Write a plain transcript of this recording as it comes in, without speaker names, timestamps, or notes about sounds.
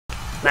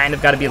9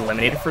 have got to be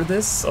eliminated for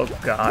this? Oh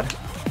god.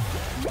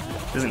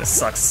 This is gonna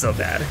suck so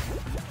bad.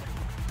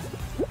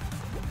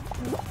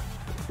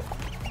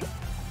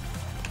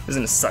 This is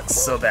gonna suck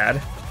so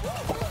bad.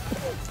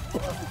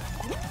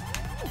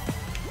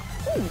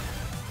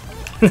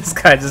 This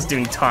guy just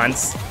doing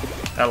taunts.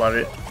 I love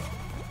it.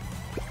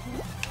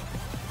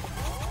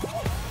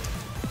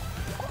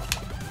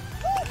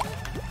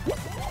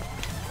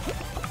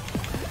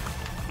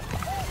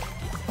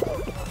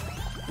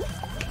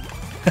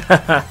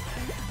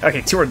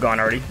 Okay, 2 are gone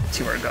already.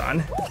 2 are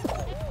gone.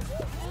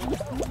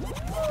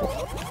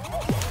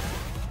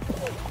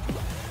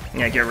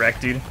 Yeah, get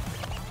wrecked, dude.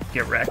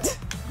 Get wrecked.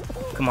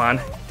 Come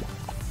on.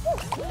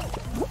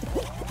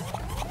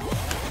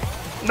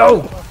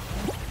 No!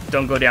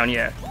 Don't go down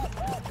yet.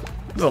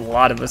 There's a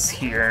lot of us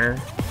here.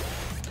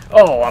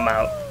 Oh, I'm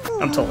out.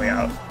 I'm totally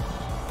out.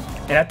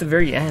 And at the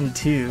very end,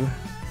 too.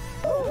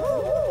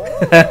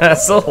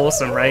 So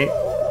wholesome, right?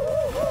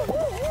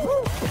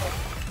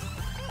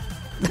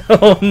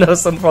 Oh no,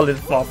 some probably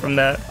fall from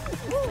that.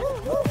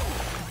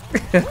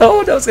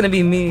 Oh no, it's gonna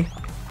be me.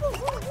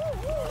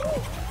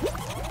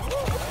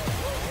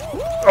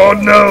 Oh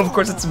no, of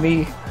course it's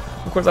me.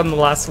 Of course I'm the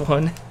last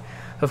one.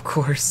 Of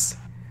course.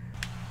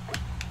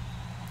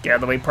 Get out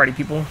of the way, party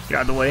people. Get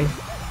out of the way.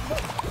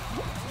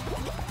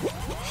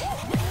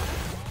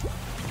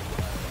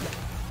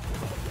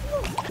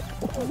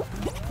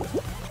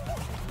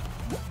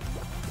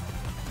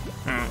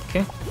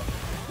 Okay.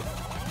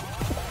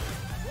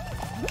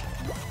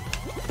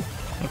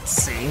 Let's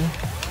see.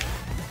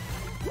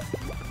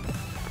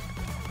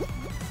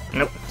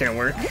 Nope, didn't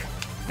work.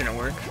 Didn't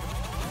work.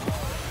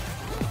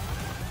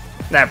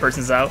 That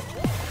person's out.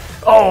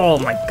 Oh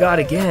my god,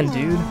 again,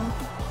 dude.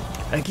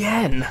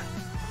 Again.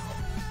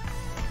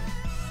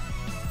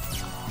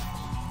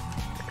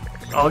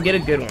 I'll get a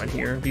good one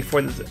here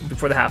before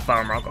the half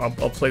hour mark.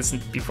 I'll place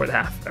it before the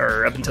half,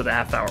 or up until the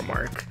half hour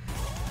mark.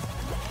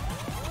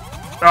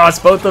 Oh, it's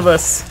both of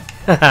us.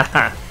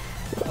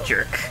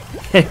 Jerk.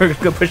 We're gonna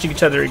go pushing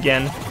each other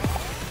again.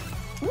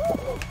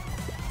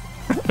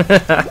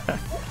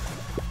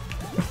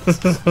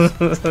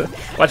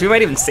 Watch, we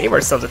might even save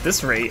ourselves at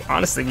this rate.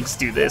 Honestly, we just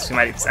do this. We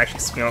might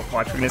actually,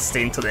 watch, we're gonna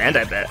stay until the end,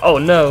 I bet. Oh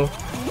no.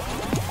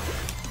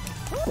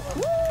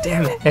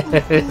 Damn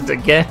it,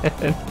 again.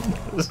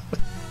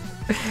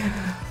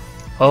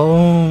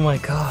 Oh my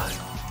god.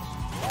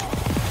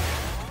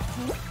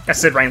 I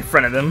stood right in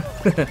front of him.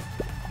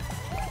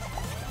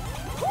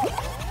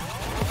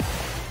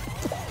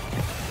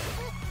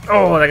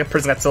 Oh, that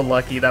person got so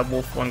lucky. That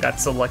wolf one got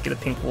so lucky. The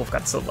pink wolf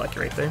got so lucky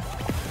right there.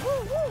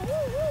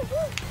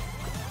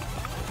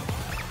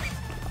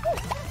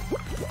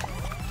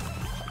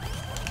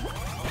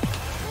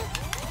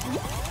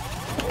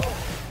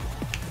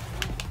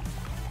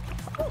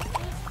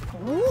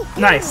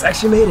 Nice,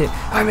 actually made it.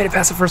 I made it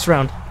past the first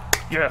round.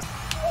 Yeah.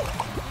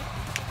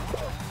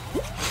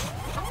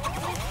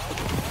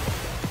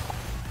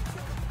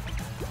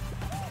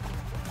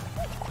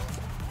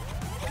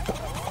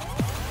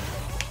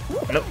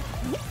 Nope.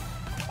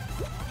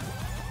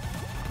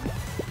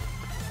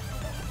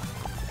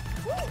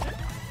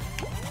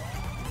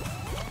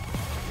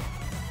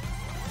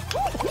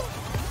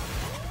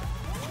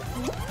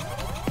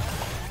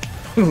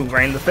 Ooh,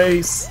 right in the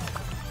face.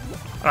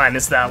 Oh, I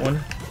missed that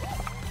one.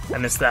 I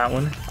missed that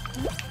one.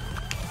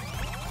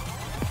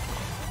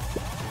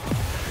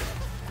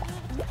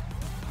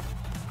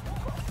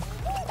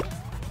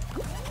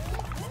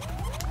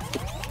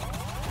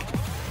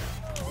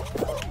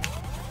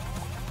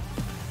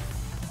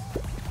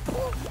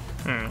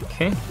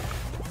 Okay.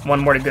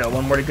 One more to go,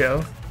 one more to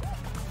go.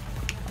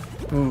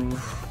 Ooh.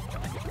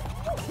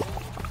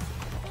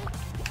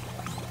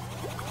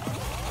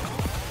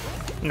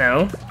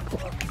 No.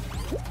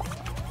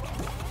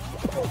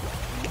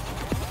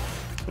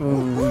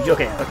 Ooh,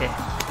 okay, okay.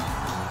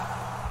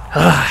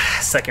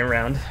 Second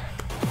round.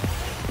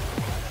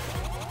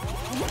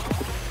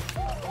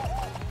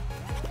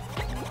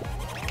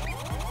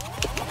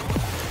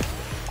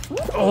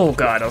 Oh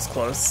god, that was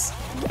close.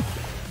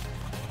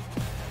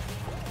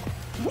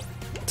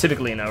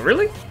 Typically, no.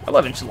 Really? I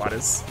love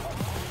enchiladas.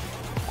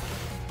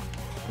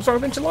 What's wrong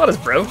with enchiladas,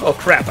 bro? Oh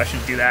crap, I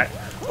shouldn't do that.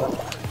 Oh,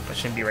 I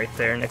shouldn't be right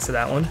there next to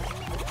that one.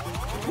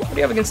 What do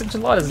you have against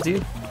enchiladas,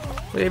 dude?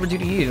 What did they ever do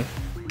to you?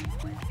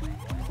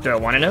 Do I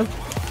want to know?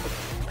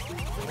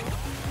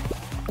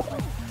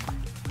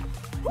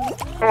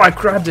 Oh, I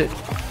grabbed it.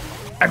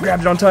 I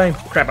grabbed it on time.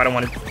 Crap, I don't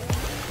want it.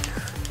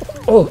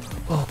 Oh,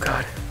 oh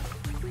god.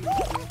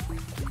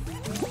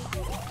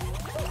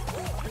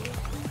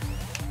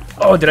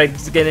 Oh, did I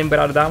get in but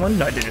out of that one?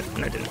 No, I didn't.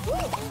 No, I didn't.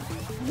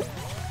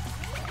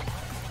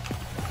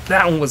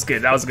 That one was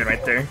good. That was good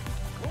right there.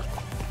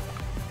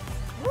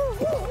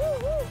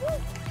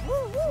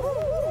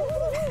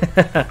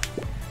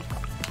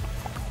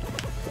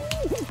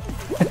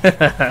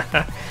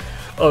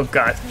 Oh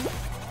god.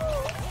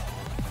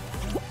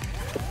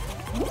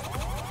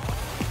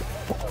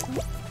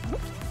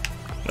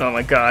 Oh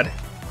my god.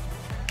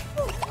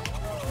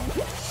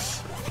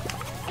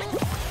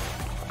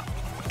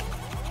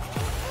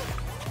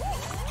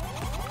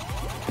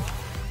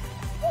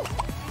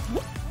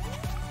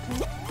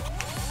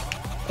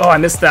 Oh, I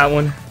missed that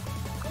one.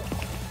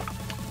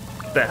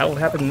 What the hell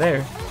happened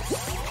there?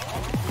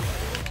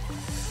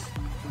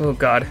 Oh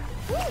god.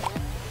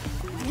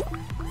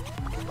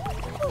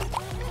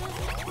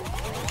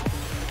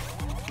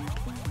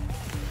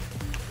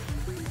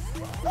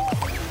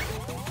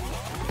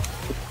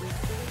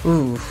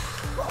 Ooh.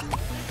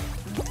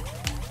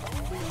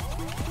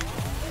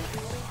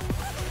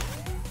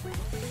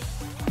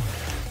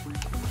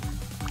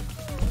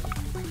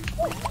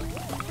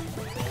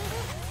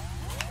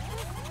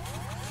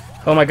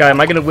 Oh my god, am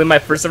I gonna win my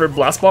first ever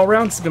Blast Ball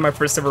round? This will be my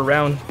first ever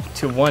round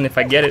to 1 if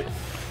I get it.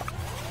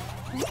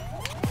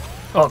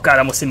 Oh god,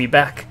 almost hit me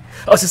back.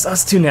 Oh, it's just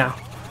us two now.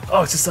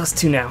 Oh, it's just us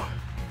two now.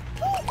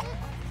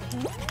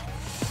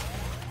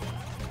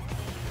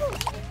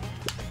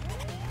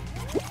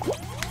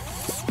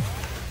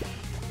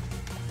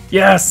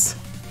 Yes!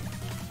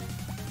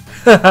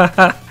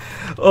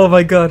 Oh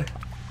my god.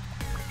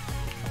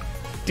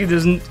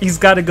 Dude, he's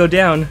gotta go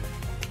down.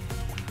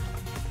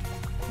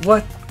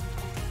 What?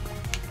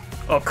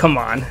 Oh, come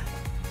on.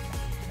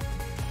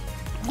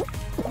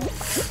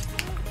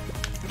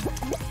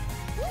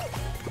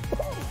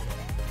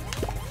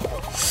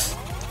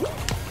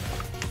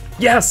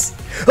 Yes!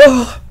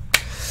 Oh!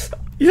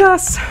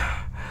 Yes!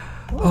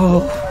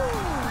 Oh.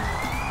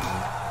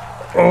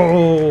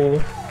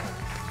 Oh.